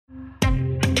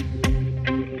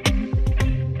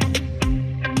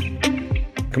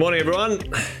morning, everyone.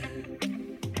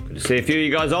 Good to see a few of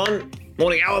you guys on.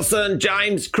 Morning, Alison,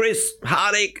 James, Chris,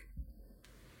 Hardick,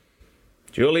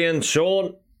 Julian,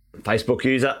 Sean, Facebook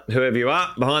user, whoever you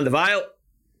are, behind the veil.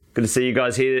 Good to see you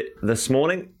guys here this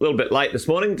morning. A little bit late this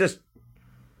morning. Just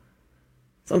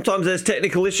sometimes there's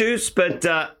technical issues, but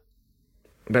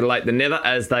better late than never,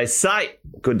 as they say.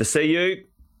 Good to see you.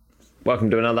 Welcome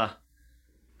to another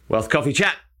Wealth Coffee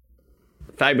Chat.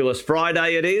 Fabulous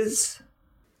Friday it is.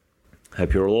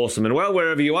 Hope you're all awesome and well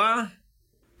wherever you are.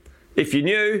 If you're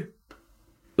new,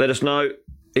 let us know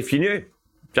if you're new.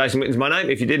 Jason Witten's my name.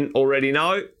 If you didn't already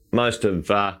know, most of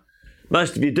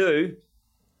you do.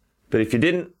 But if you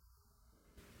didn't,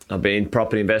 I've been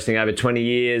property investing over 20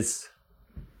 years,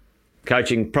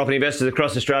 coaching property investors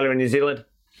across Australia and New Zealand,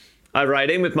 over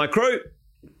 18 with my crew.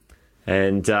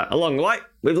 And along the way,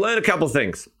 we've learned a couple of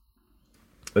things.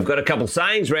 We've got a couple of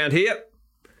sayings around here.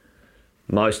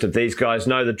 Most of these guys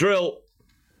know the drill.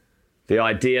 The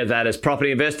idea that as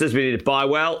property investors, we need to buy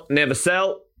well, never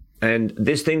sell. And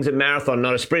this thing's a marathon,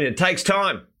 not a sprint. It takes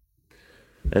time.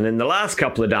 And in the last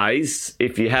couple of days,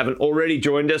 if you haven't already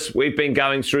joined us, we've been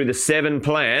going through the 7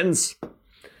 plans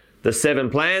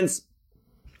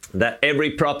that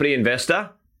every property investor,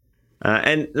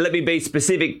 and let me be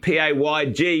specific,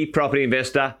 PAYG property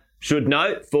investor should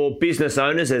know. For business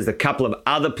owners, there's a couple of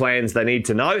other plans they need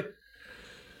to know.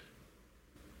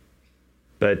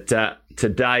 But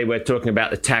today we're talking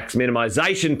about the tax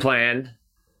minimisation plan.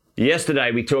 Yesterday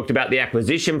we talked about the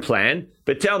acquisition plan.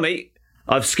 But tell me,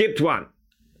 I've skipped one.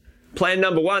 Plan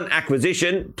number 1,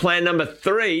 acquisition. Plan number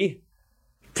 3,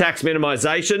 tax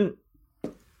minimisation.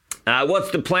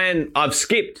 What's the plan I've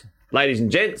skipped, ladies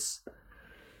and gents?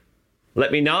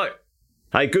 Let me know.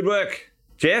 Hey, good work,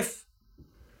 Jeff.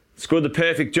 Scored the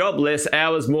perfect job. Less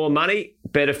hours, more money.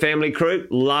 Better family crew.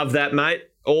 Love that, mate.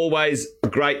 Always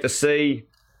great to see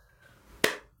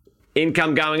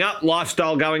income going up,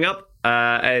 lifestyle going up,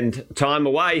 and time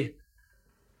away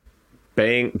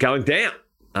going down.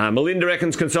 Melinda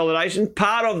reckons consolidation.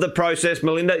 Part of the process,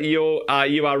 Melinda, you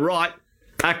are right.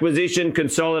 Acquisition,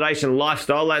 consolidation,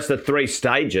 lifestyle, that's the 3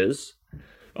 stages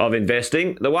of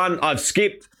investing. The one I've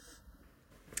skipped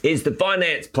is the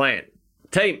finance plan.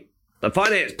 Team, the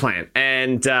finance plan.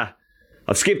 And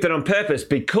I've skipped it on purpose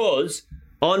because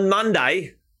on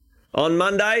Monday,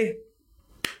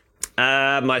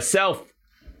 myself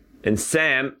and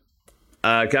Sam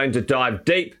are going to dive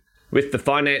deep with the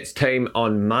finance team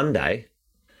on Monday.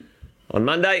 On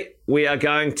Monday, we are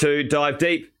going to dive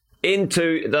deep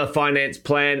into the finance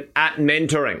plan at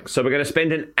mentoring. So we're going to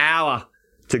spend an hour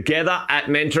together at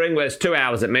mentoring. Well, there's 2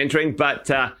 hours at mentoring, but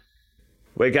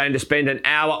we're going to spend an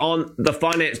hour on the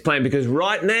finance plan because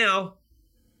right now,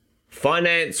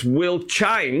 finance will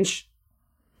change.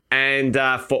 And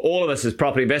for all of us as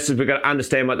property investors, we've got to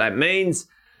understand what that means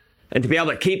and to be able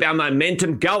to keep our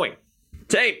momentum going.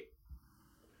 Team,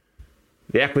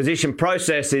 the acquisition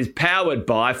process is powered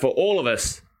by, for all of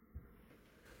us,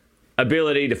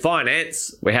 ability to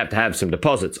finance. We have to have some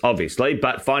deposits, obviously,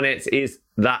 but finance is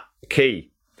the key.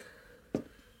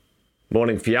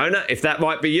 Morning, Fiona. If that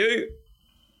might be you,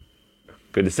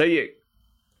 good to see you.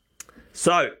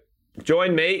 So,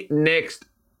 join me next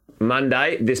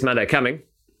Monday, this Monday coming,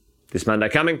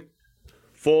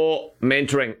 for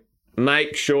mentoring.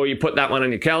 Make sure you put that one on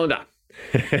your calendar.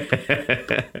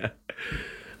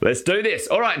 Let's do this.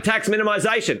 All right, tax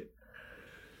minimisation.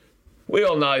 We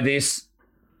all know this.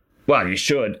 Well, you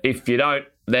should. If you don't,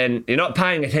 then you're not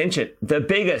paying attention. The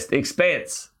biggest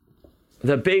expense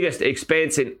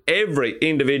in every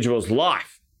individual's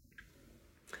life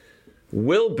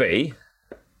will be,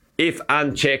 if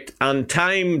unchecked,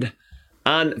 untamed,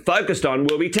 unfocused on,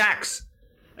 will be tax.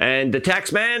 And the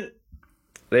tax man,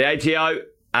 the ATO,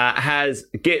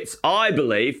 gets, I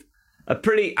believe, a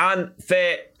pretty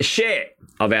unfair share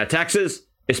of our taxes,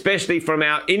 especially from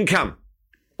our income.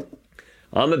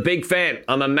 I'm a big fan.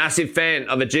 I'm a massive fan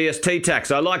of a GST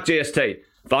tax. I like GST.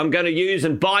 If I'm going to use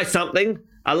and buy something,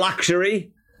 a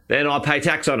luxury, then I pay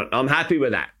tax on it. I'm happy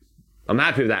with that.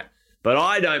 But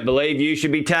I don't believe you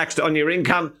should be taxed on your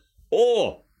income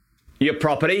or your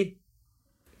property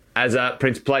as a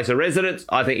principal place of residence.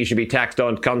 I think you should be taxed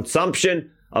on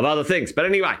consumption of other things. But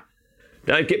anyway,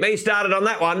 don't get me started on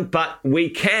that one, but we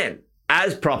can,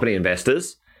 as property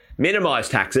investors, minimise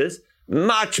taxes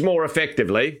much more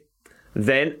effectively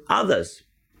than others.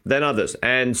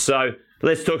 And so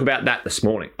let's talk about that this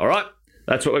morning, all right?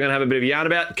 That's what we're going to have a bit of a yarn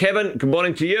about. Kevin, good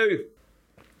morning to you.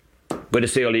 Good to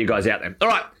see all of you guys out there. All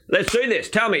right, let's do this.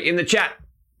 Tell me in the chat,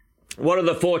 what are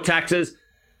the 4 taxes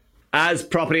as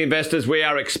property investors we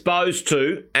are exposed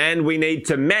to and we need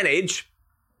to manage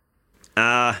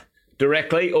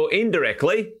directly or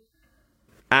indirectly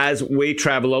as we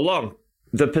travel along.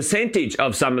 The percentage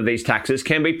of some of these taxes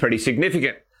can be pretty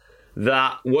significant.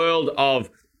 The world of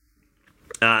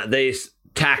this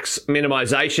tax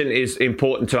minimisation is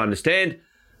important to understand.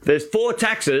 There's 4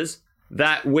 taxes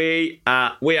that we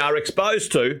are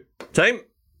exposed to, team.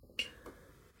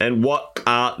 And what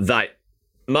are they?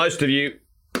 Most of you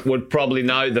would probably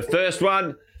know the first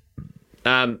one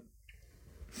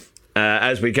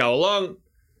as we go along.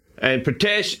 And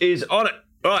Pratesh is on it.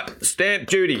 Right, stamp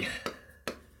duty.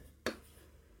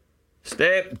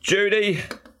 Stamp duty.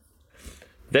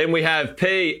 Then we have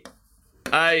PAYG.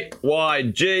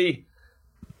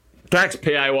 Tax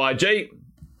PAYG.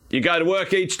 You go to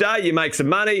work each day, you make some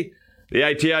money. The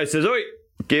ATO says, oi,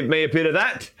 give me a bit of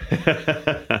that.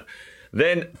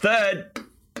 Then third,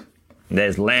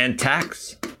 there's land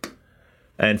tax.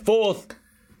 And fourth,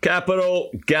 capital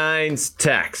gains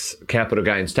tax. Capital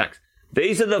gains tax.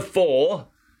 These are the 4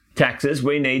 taxes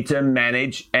we need to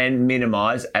manage and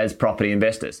minimise as property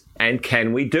investors. And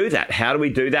can we do that? How do we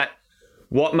do that?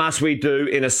 What must we do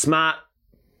in a smart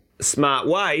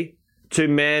way to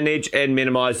manage and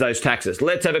minimise those taxes?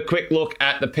 Let's have a quick look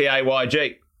at the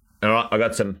PAYG. All right, I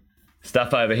got some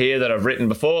stuff over here that I've written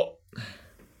before.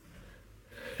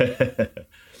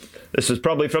 This was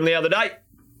probably from the other day.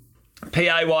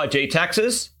 PAYG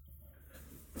taxes.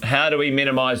 How do we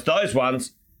minimise those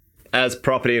ones as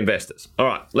property investors? All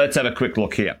right, let's have a quick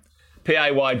look here.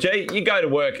 PAYG, you go to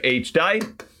work each day.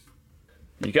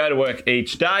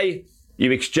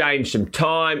 You exchange some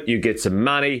time, you get some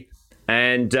money,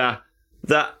 and the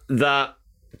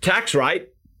tax rate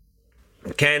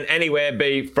can anywhere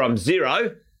be from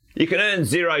 0. You can earn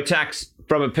 0 tax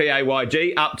from a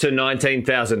PAYG up to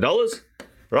 $19,000,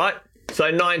 right?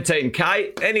 So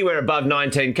 19K, anywhere above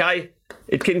 19K,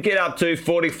 it can get up to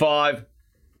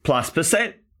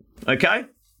 45+%, okay?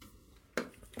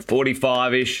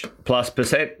 45-ish plus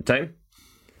percent, team.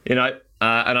 You know,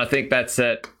 and I think that's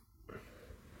at,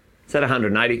 is that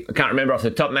 180? I can't remember off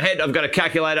the top of my head. I've got a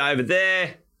calculator over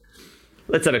there.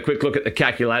 Let's have a quick look at the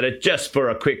calculator just for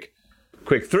a quick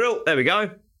thrill. There we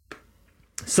go.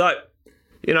 So,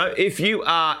 you know, if you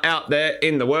are out there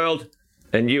in the world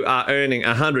and you are earning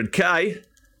 100K,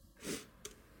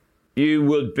 you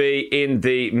would be in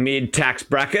the mid-tax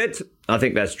bracket. I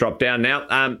think that's dropped down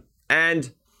now.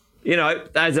 And, you know,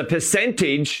 as a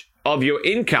percentage of your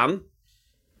income,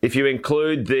 if you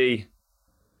include the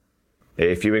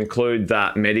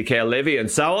Medicare levy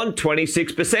and so on,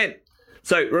 26%.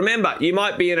 So remember, you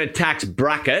might be in a tax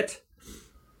bracket.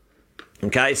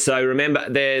 Okay, so remember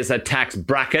there's a tax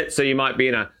bracket. So you might be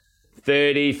in a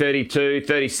 30, 32,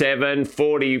 37,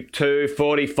 42,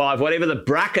 45, whatever the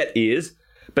bracket is.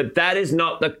 But that is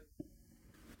not the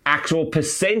actual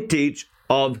percentage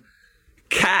of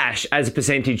cash as a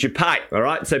percentage you pay. All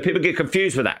right, so people get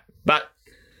confused with that. But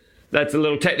that's a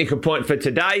little technical point for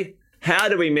today. How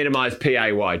do we minimise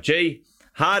PAYG?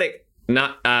 Hardik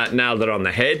nailed it on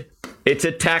the head. It's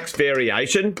a tax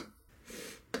variation.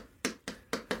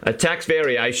 A tax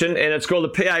variation, and it's called the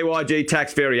PAYG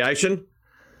tax variation.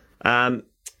 And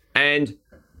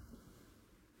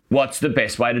what's the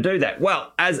best way to do that?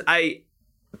 Well, as a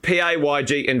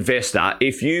PAYG investor,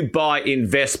 if you buy an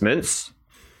investment,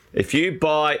 if you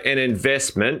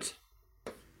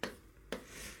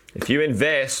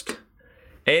invest,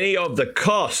 any of the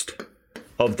cost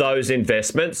of those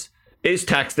investments is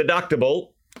tax deductible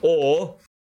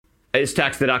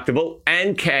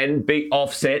and can be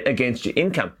offset against your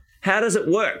income. How does it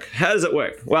work?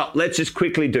 Well, let's just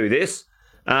quickly do this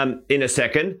in a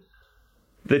second.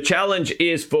 The challenge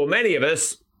is for many of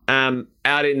us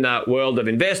out in the world of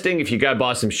investing. If you go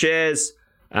buy some shares,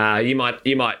 you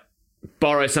might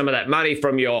borrow some of that money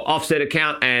from your offset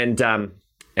account and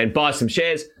buy some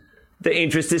shares. The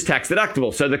interest is tax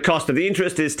deductible. So the cost of the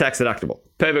interest is tax deductible.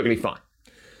 Perfectly fine.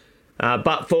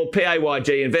 But for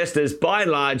PAYG investors, by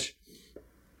and large,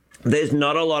 there's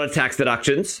not a lot of tax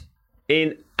deductions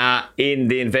in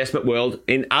the investment world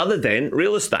in other than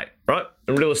real estate, right?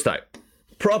 In real estate.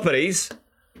 Properties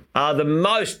are the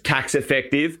most tax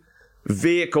effective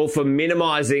vehicle for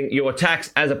minimizing your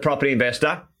tax as a property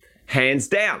investor, hands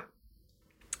down.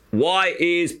 Why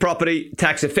is property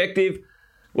tax effective?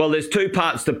 Well, there's 2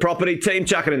 parts to property. Team,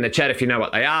 chuck it in the chat if you know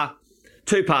what they are.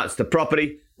 2 parts to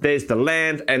property. There's the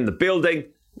land and the building.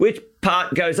 Which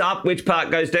part goes up? Which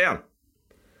part goes down?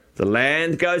 The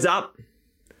land goes up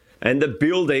and the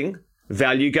building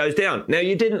value goes down. Now,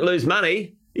 you didn't lose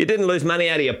money. You didn't lose money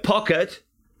out of your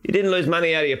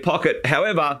pocket.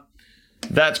 However,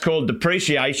 that's called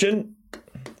depreciation.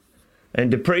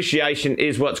 And depreciation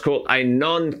is what's called a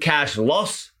non-cash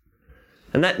loss.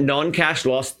 And that non-cash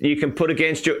loss you can put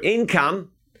against your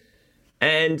income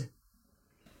and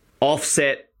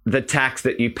offset the tax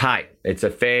that you pay. It's a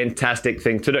fantastic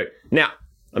thing to do. Now,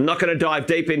 I'm not going to dive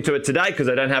deep into it today because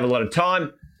I don't have a lot of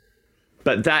time,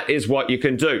 but that is what you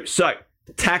can do. So,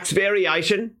 tax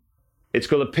variation, it's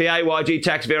called a PAYG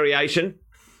tax variation.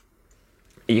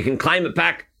 You can claim it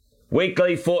back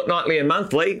weekly, fortnightly, and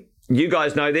monthly. You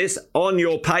guys know this. On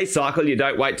your pay cycle, you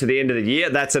don't wait to the end of the year.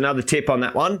 That's another tip on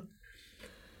that one.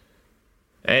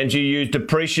 And you use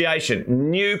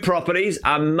depreciation. New properties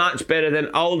are much better than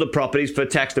older properties for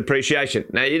tax depreciation.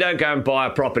 Now, you don't go and buy a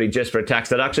property just for a tax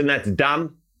deduction. That's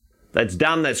dumb. That's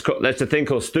dumb. That's a thing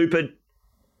called stupid.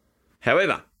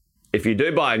 However, if you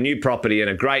do buy a new property in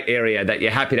a great area that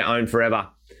you're happy to own forever,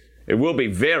 it will be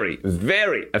very,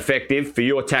 very effective for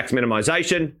your tax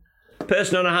minimisation.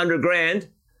 Person on 100 grand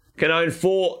can own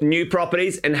 4 new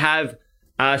properties and have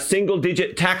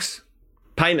single-digit tax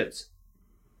payments.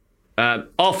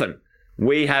 Often,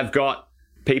 we have got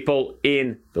people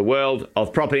in the world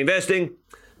of property investing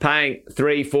paying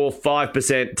 3, 4,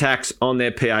 5% tax on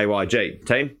their PAYG,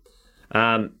 team.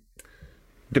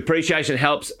 Depreciation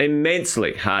helps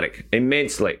immensely, Hardik,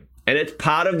 immensely. And it's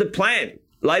part of the plan.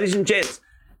 Ladies and gents,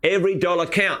 every dollar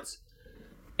counts.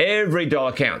 Every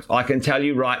dollar counts. I can tell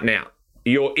you right now,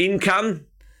 your income,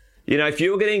 if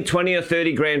you're getting 20 or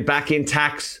 30 grand back in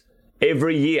tax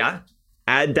every year,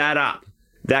 add that up.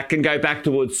 That can go back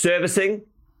towards servicing.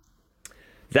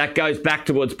 That goes back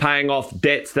towards paying off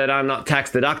debts that are not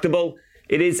tax deductible.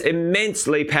 It is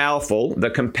immensely powerful, the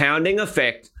compounding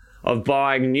effect of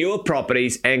buying newer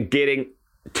properties and getting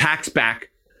tax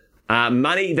back,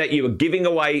 money that you were giving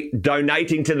away,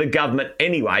 donating to the government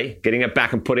anyway, getting it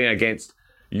back and putting it against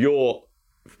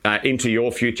into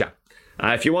your future.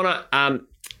 If you want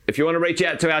to reach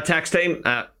out to our tax team,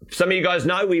 some of you guys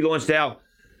know we launched our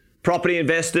property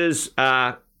investors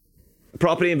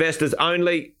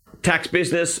only tax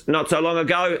business not so long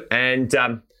ago, and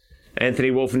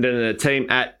Anthony Wolfenden and the team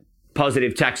at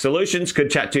Positive Tax Solutions could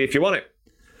chat to you if you want it.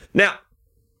 Now,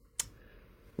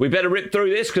 we better rip through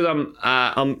this because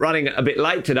I'm running a bit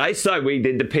late today. So we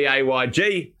did the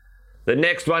PAYG. The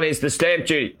next one is the stamp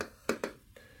duty.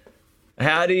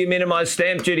 How do you minimise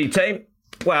stamp duty, team?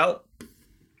 Well,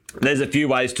 there's a few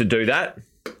ways to do that.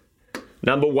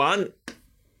 Number one,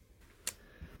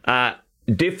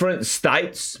 different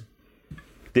states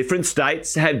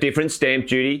have different stamp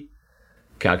duty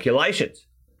calculations.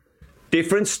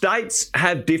 Different states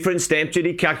have different stamp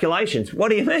duty calculations. What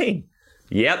do you mean?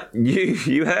 Yep,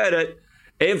 you heard it.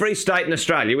 Every state in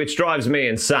Australia, which drives me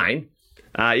insane.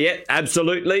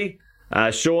 Absolutely.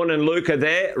 Sean and Luke are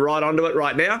there, right onto it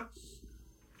right now.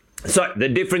 So, the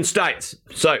different states.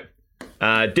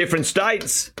 Different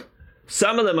states,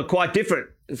 some of them are quite different.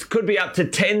 It could be up to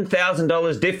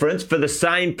 $10,000 difference for the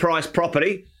same price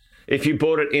property if you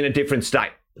bought it in a different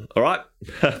state. All right?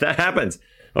 That happens.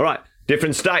 All right.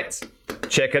 Different states.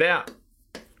 Check it out.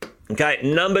 Okay.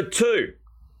 Number two,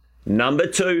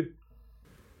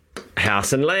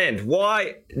 house and land.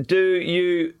 Why do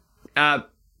you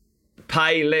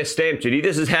pay less stamp duty?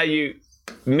 This is how you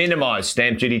minimise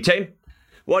stamp duty, team.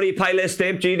 Why do you pay less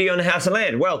stamp duty on house and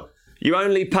land? Well, you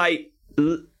only pay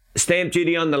stamp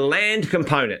duty on the land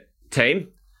component, team,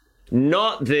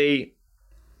 not the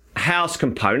house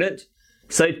component.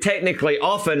 So technically,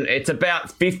 often it's about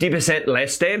 50%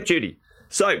 less stamp duty.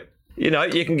 So, you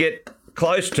can get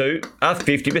close to a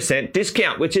 50%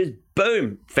 discount, which is,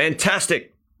 boom,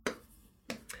 fantastic.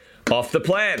 Off the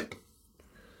plan.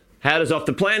 How does off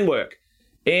the plan work?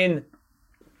 In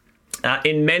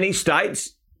many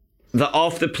states, the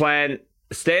off the plan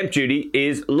stamp duty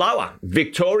is lower.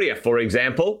 Victoria, for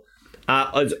example,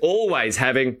 is always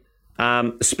having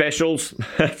specials.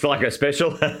 It's like a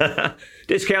special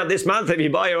discount this month if you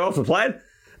buy your off the plan.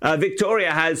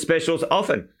 Victoria has specials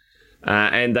often,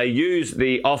 and they use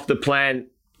the off the plan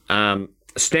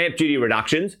stamp duty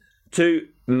reductions to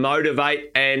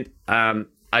motivate and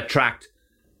attract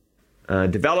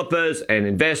developers and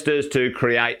investors to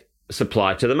create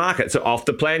supply to the market. So off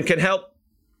the plan can help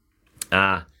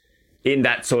in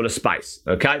that sort of space,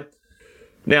 okay?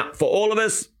 Now, for all of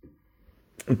us,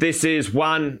 this is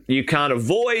one you can't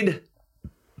avoid.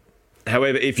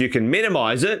 However, if you can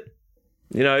minimize it,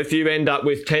 if you end up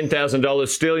with $10,000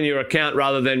 still in your account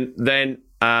rather than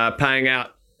paying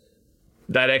out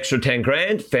that extra 10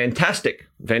 grand, fantastic.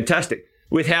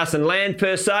 With house and land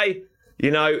per se,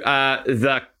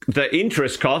 the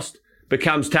interest cost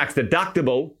becomes tax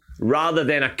deductible rather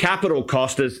than a capital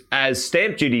cost as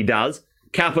stamp duty does,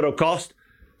 capital cost.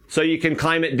 So you can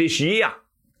claim it this year.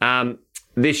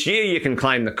 This year you can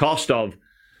claim the cost of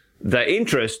the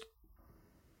interest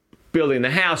building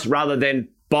the house rather than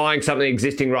buying something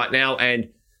existing right now and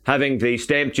having the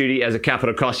stamp duty as a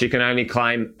capital cost you can only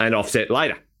claim and offset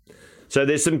later. So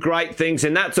there's some great things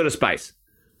in that sort of space.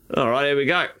 All right, here we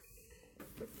go.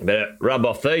 Better rub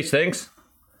off these things.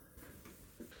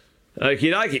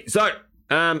 Okie dokie. So,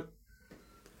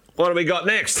 what do we got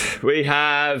next? We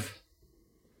have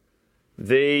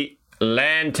the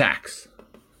land tax.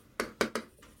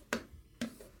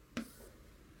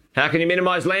 How can you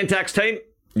minimise land tax, team?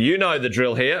 You know the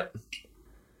drill here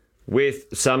with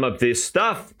some of this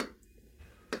stuff.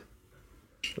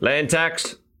 Land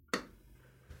tax.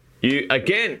 You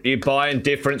buy in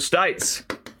different states.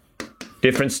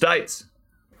 Different states.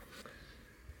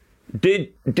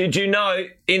 Did you know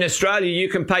in Australia you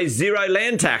can pay zero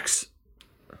land tax?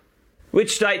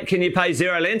 Which state can you pay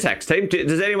zero land tax, team?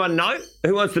 Does anyone know?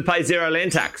 Who wants to pay zero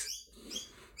land tax?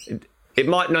 It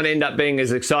might not end up being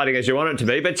as exciting as you want it to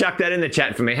be, but chuck that in the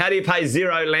chat for me. How do you pay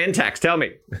zero land tax? Tell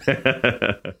me.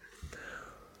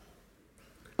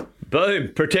 Boom,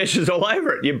 protections all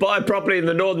over it. You buy a property in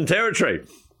the Northern Territory.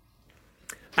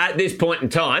 At this point in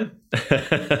time, not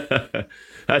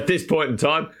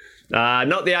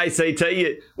the ACT.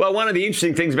 Well, one of the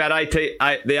interesting things about the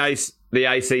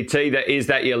ACT is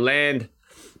that your land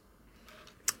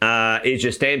is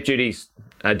your stamp duties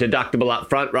deductible up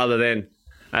front rather than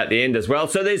at the end as well.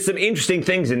 So there's some interesting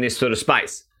things in this sort of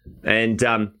space, and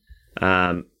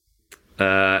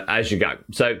as you go.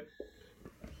 So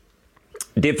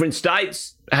different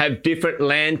states have different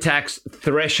land tax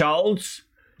thresholds,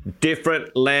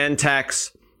 different land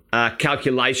tax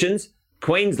calculations.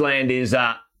 Queensland is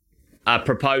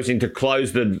proposing to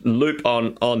close the loop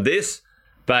on this,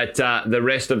 but the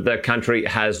rest of the country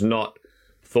has not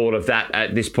thought of that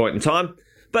at this point in time.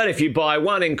 But if you buy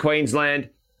one in Queensland,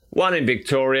 one in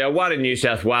Victoria, one in New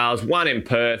South Wales, one in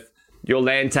Perth, your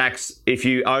land tax, if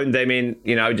you own them in,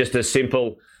 just a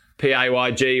simple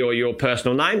PAYG or your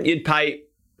personal name, you'd pay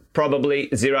probably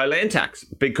zero land tax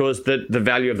because the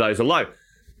value of those are low.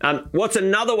 What's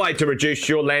another way to reduce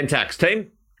your land tax,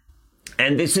 team?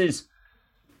 And this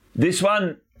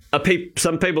one,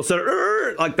 some people sort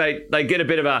of, like they get a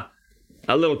bit of a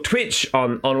little twitch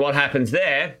on what happens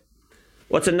there.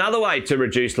 What's another way to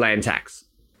reduce land tax?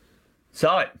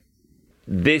 So,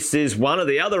 this is one of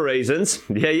the other reasons.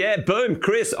 Yeah, boom,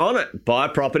 Chris, on it. Buy a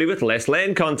property with less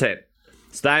land content.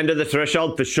 Stay under the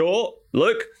threshold for sure.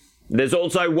 Luke, there's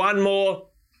also one more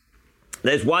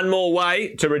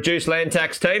way to reduce land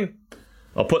tax, team.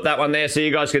 I'll put that one there so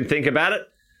you guys can think about it.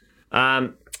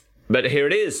 But here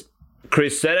it is.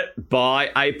 Chris said it.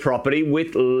 Buy a property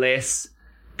with less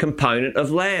component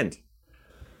of land.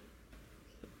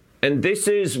 And this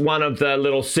is one of the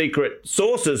little secret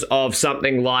sources of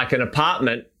something like an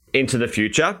apartment into the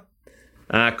future,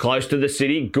 close to the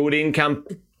city, good income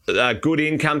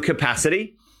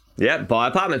capacity. Yeah, buy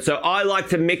apartments. So I like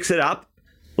to mix it up.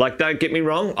 Like, don't get me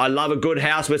wrong, I love a good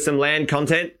house with some land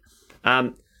content.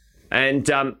 But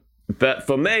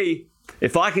for me,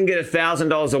 if I can get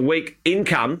 $1,000 a week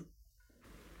income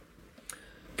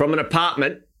from an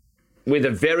apartment with a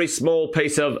very small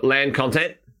piece of land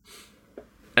content,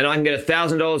 and I can get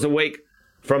 $1,000 a week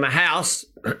from a house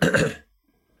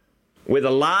with a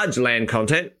large land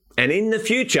content, and in the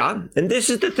future, and this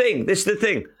is the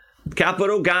thing,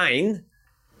 capital gain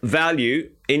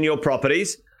value in your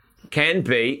properties can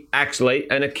be actually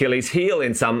an Achilles heel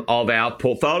in some of our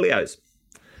portfolios.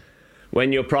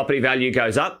 When your property value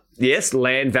goes up, yes,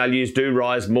 land values do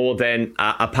rise more than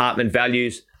apartment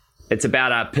values. It's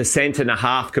about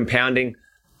 1.5% compounding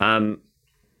on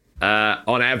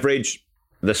average,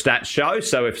 the stats show.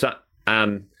 So if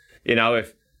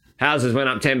houses went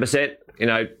up 10%,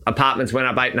 apartments went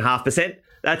up 8.5%.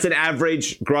 That's an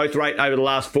average growth rate over the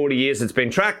last 40 years that's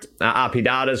been tracked. RP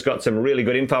Data's got some really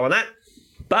good info on that.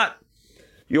 But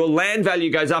your land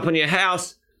value goes up on your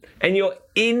house and your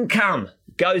income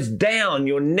goes down.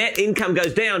 Your net income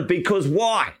goes down because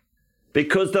why?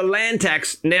 Because the land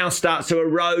tax now starts to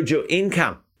erode your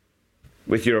income.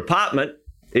 With your apartment,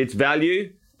 its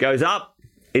value goes up,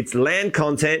 its land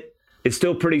content is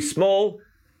still pretty small,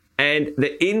 and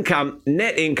the income,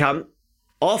 net income,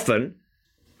 often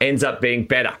ends up being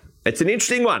better. It's an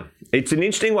interesting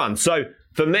one. So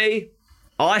for me,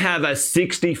 I have a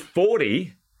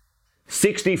 60-40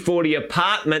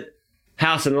 apartment,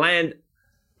 house and land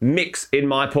mix in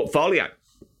my portfolio.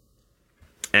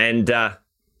 And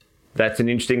that's an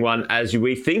interesting one as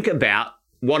we think about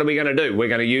what are we going to do? We're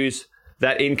going to use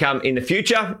that income in the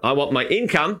future. I want my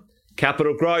income,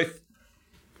 capital growth,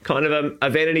 kind of a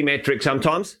vanity metric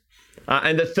sometimes.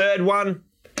 And the third one,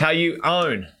 how you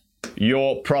own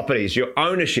your properties, your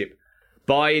ownership.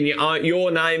 buy in your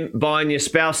name, buy in your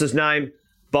spouse's name,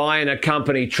 buy in a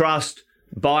company trust,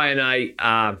 buy in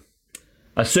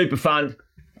a super fund.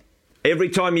 Every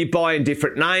time you buy in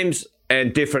different names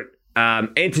and different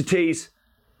entities,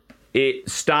 it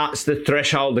starts the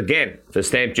threshold again for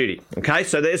stamp duty. Okay,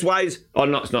 so there's ways,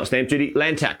 not stamp duty,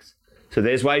 land tax. So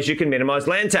there's ways you can minimize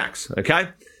land tax. Okay,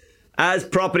 as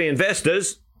property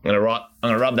investors, I'm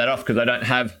gonna rub that off because I don't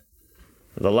have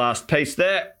the last piece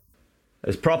there.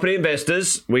 As property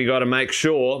investors, we got to make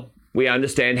sure we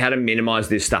understand how to minimize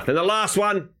this stuff. And the last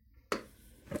one,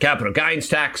 capital gains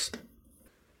tax.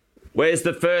 Where's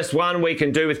the first one we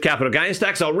can do with capital gains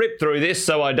tax? I'll rip through this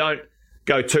so I don't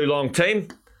go too long, team.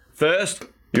 First,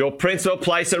 your principal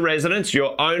place of residence,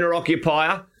 your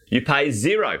owner-occupier, you pay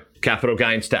 0 capital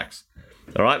gains tax.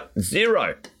 All right,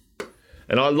 0.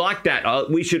 And I like that.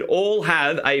 We should all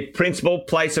have a principal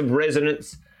place of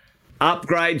residence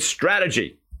upgrade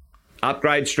strategy.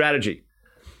 Upgrade strategy.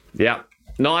 Yeah,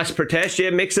 nice Pratesh. Yeah,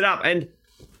 mix it up. And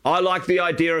I like the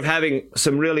idea of having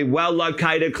some really well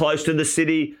located, close to the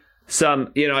city,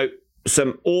 some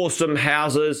awesome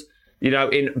houses,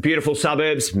 in beautiful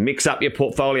suburbs. Mix up your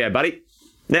portfolio, buddy.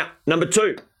 Now, number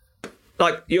 2,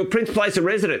 like your principal place of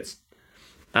residence.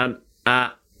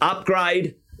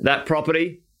 Upgrade that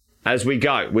property as we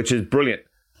go, which is brilliant.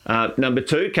 Number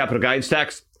 2, capital gains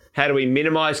tax. How do we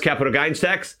minimize capital gains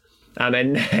tax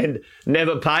and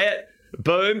never pay it?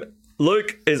 Boom.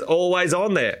 Luke is always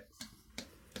on there.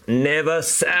 Never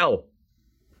sell.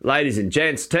 Ladies and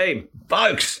gents, team,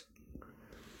 folks,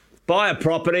 buy a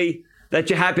property that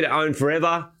you're happy to own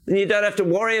forever, then you don't have to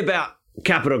worry about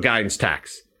capital gains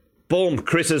tax. Boom,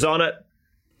 Chris is on it.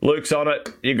 Luke's on it.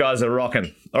 You guys are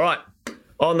rocking. All right,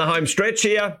 on the home stretch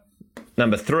here,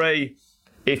 number 3,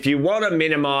 if you want to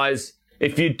minimize,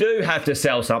 if you do have to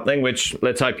sell something, which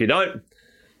let's hope you don't,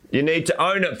 you need to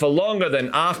own it for longer than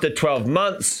after 12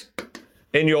 months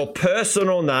in your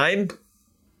personal name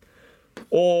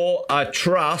or a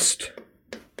trust.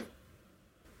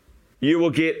 You will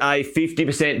get a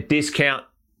 50% discount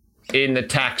in the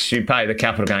tax you pay, the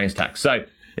capital gains tax. So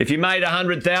if you made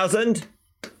 100,000,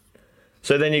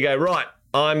 so then you go, right,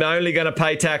 I'm only going to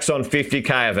pay tax on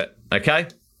 50K of it, okay?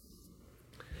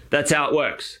 That's how it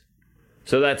works.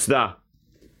 So that's the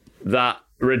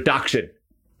reduction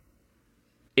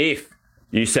if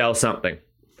you sell something.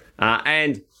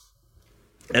 And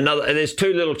there's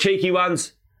 2 little cheeky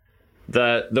ones.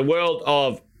 The world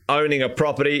of owning a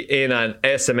property in an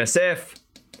SMSF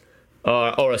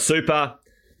or a super,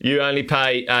 you only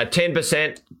pay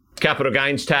 10% capital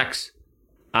gains tax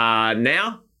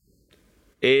now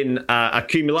in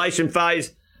accumulation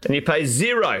phase, and you pay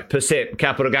 0%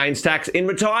 capital gains tax in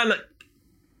retirement.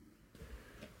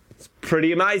 It's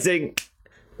pretty amazing.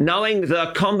 Knowing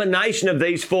the combination of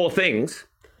these 4 things,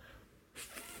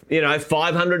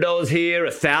 $500 here,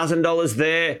 $1,000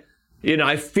 there,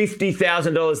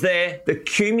 $50,000 there, the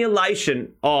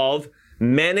accumulation of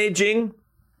managing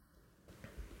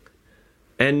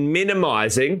and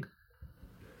minimizing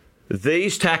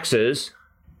these taxes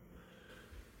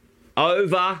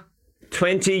over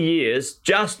 20 years.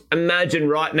 Just imagine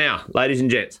right now, ladies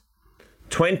and gents,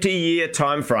 20-year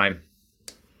time frame.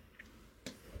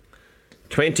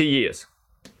 20 years.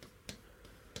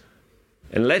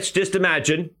 And let's just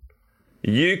imagine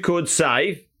you could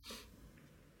save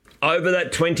over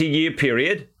that 20-year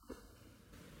period,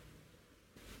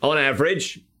 on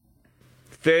average,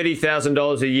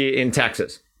 $30,000 a year in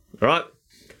taxes. All right?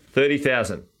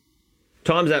 30,000.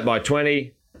 Times that by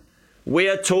 20. We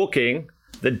are talking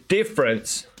the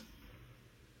difference.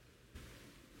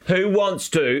 Who wants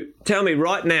to, tell me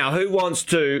right now, who wants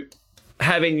to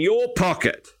have in your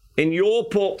pocket, in your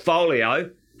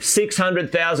portfolio,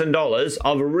 $600,000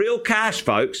 of real cash,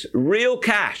 folks, real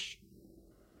cash,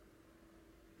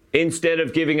 instead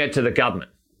of giving it to the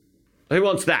government? Who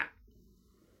wants that?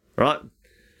 Right?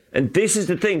 And this is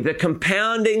the thing, the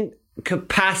compounding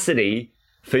capacity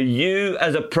for you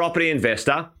as a property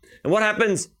investor. And what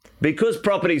happens, because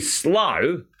property's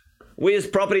slow, we as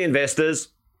property investors,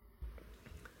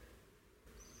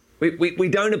 we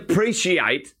don't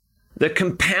appreciate the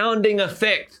compounding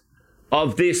effect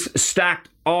of this stacked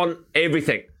on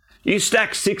everything. You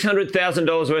stack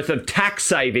 $600,000 worth of tax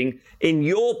saving in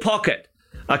your pocket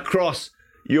across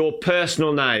your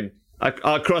personal name,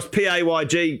 across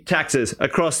PAYG taxes,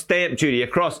 across stamp duty,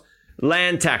 across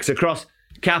land tax, across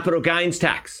capital gains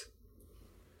tax.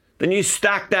 Then you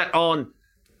stack that on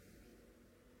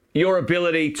your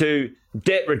ability to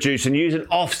debt reduce and use an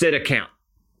offset account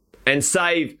and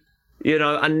save,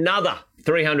 another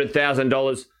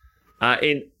 $300,000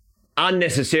 in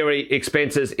unnecessary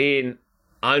expenses in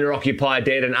owner-occupier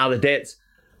debt and other debts.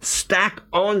 stack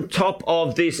on top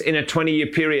of this in a 20-year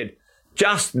period.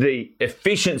 Just the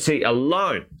efficiency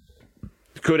alone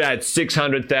could add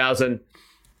 $600,000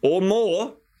 or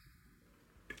more,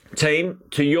 team,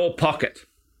 to your pocket.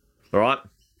 All right?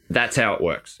 That's how it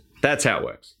works. That's how it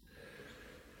works.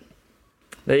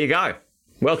 There you go.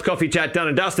 Wealth Coffee Chat done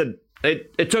and dusted.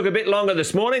 It took a bit longer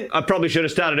this morning. I probably should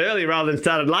have started early rather than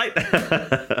started late.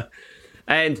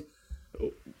 And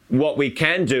what we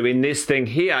can do in this thing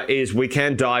here is we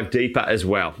can dive deeper as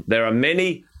well. There are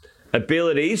many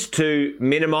abilities to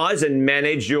minimize and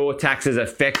manage your taxes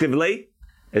effectively,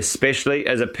 especially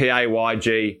as a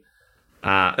PAYG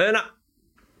earner.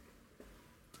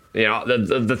 You know,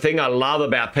 the thing I love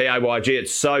about PAYG,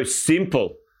 it's so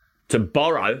simple to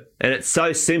borrow and it's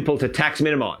so simple to tax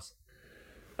minimize.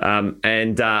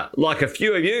 Like a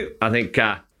few of you, I think,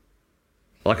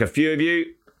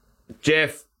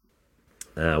 Jeff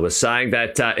was saying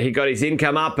that he got his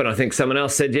income up, and I think someone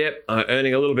else said, yep, I'm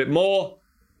earning a little bit more.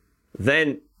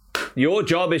 Then your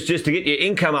job is just to get your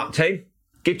income up, team.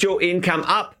 Get your income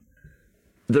up.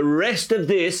 The rest of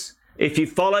this, if you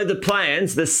follow the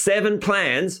plans, the 7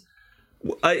 plans,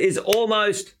 it's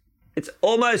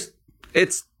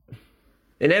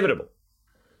inevitable.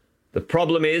 The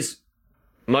problem is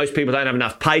most people don't have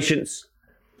enough patience.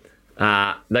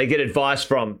 They get advice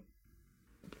from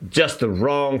just the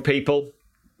wrong people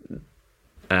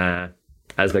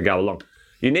as they go along.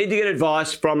 You need to get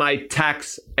advice from a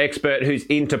tax expert who's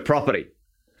into property,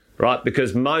 right?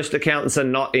 Because most accountants are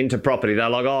not into property. They're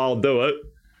like, oh, I'll do it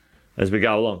as we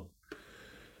go along.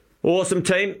 Awesome,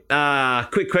 team.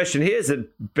 Quick question here. Is it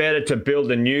better to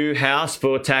build a new house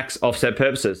for tax offset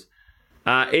purposes?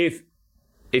 If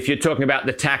you're talking about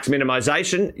the tax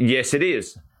minimization, yes, it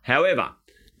is. However,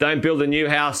 don't build a new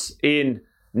house in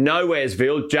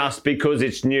Nowheresville just because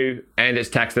it's new and it's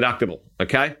tax deductible,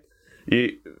 okay?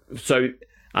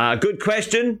 Good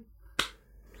question.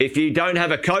 If you don't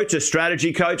have a coach, a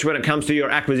strategy coach, when it comes to your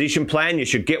acquisition plan, you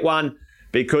should get one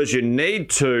because you need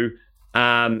to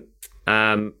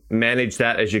manage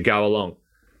that as you go along.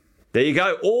 There you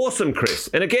go. Awesome, Chris.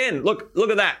 And again, look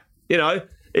at that. You know,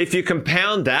 if you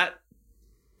compound that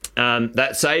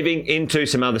saving into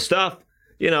some other stuff,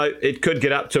 you know, it could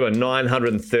get up to a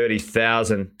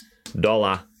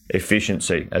 $930,000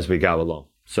 efficiency as we go along.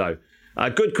 So,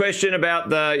 good question about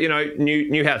the, you know,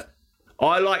 new house.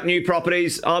 I like new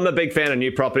properties. I'm a big fan of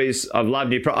new properties. I've loved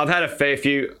new I've had a fair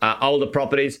few older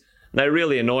properties. They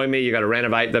really annoy me. You got to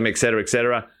renovate them, et cetera, et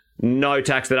cetera. No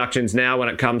tax deductions now when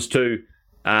it comes to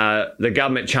the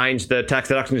government changed the tax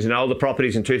deductions in older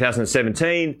properties in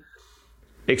 2017,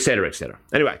 et cetera, et cetera.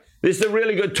 Anyway, this is a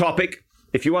really good topic.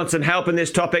 If you want some help in this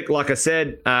topic, like I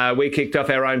said, we kicked off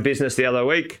our own business the other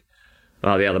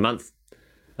month.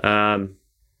 So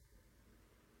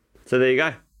there you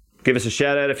go. Give us a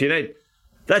shout out if you need.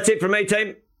 That's it from me,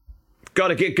 team. Got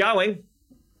to get going.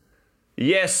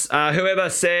 Yes, whoever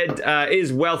said,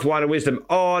 is Wealth, Wine and Wisdom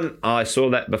on? I saw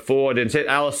that before. I didn't see it.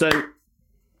 Alison.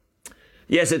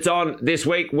 Yes, it's on this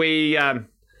week. We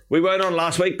weren't on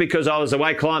last week because I was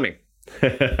away climbing.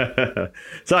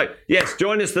 So, yes,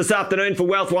 join us this afternoon for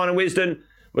Wealth, Wine and Wisdom.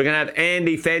 We're going to have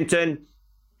Andy Fenton.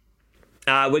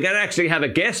 We're going to actually have a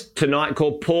guest tonight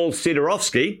called Paul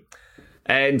Sidorovsky,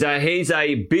 and he's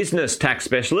a business tax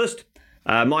specialist.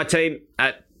 My team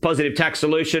at Positive Tax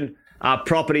Solution are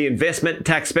property investment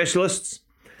tax specialists.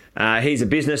 He's a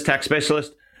business tax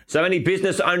specialist. So any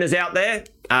business owners out there,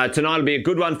 tonight will be a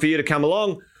good one for you to come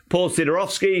along. Paul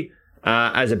Sidorovsky,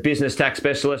 as a business tax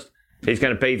specialist, he's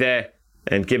going to be there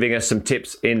and giving us some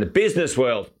tips in the business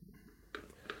world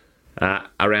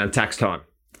around tax time.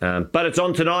 But it's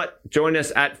on tonight. Join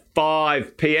us at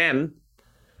 5 p.m.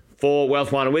 for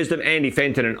Wealth, Wine and Wisdom. Andy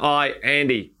Fenton and I,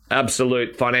 Andy,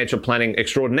 absolute financial planning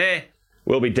extraordinaire,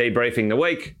 will be debriefing the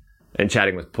week and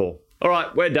chatting with Paul. All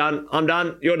right, we're done. I'm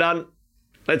done. You're done.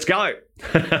 Let's go.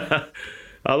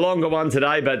 A longer one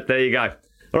today, but there you go.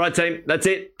 All right, team, that's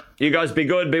it. You guys be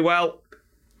good, be well.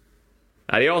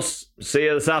 Adios. See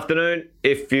you this afternoon.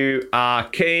 If you are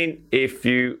keen, if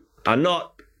you are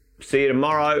not, see you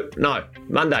tomorrow. No,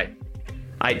 Monday,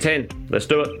 8:10. Let's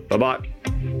do it. Bye-bye.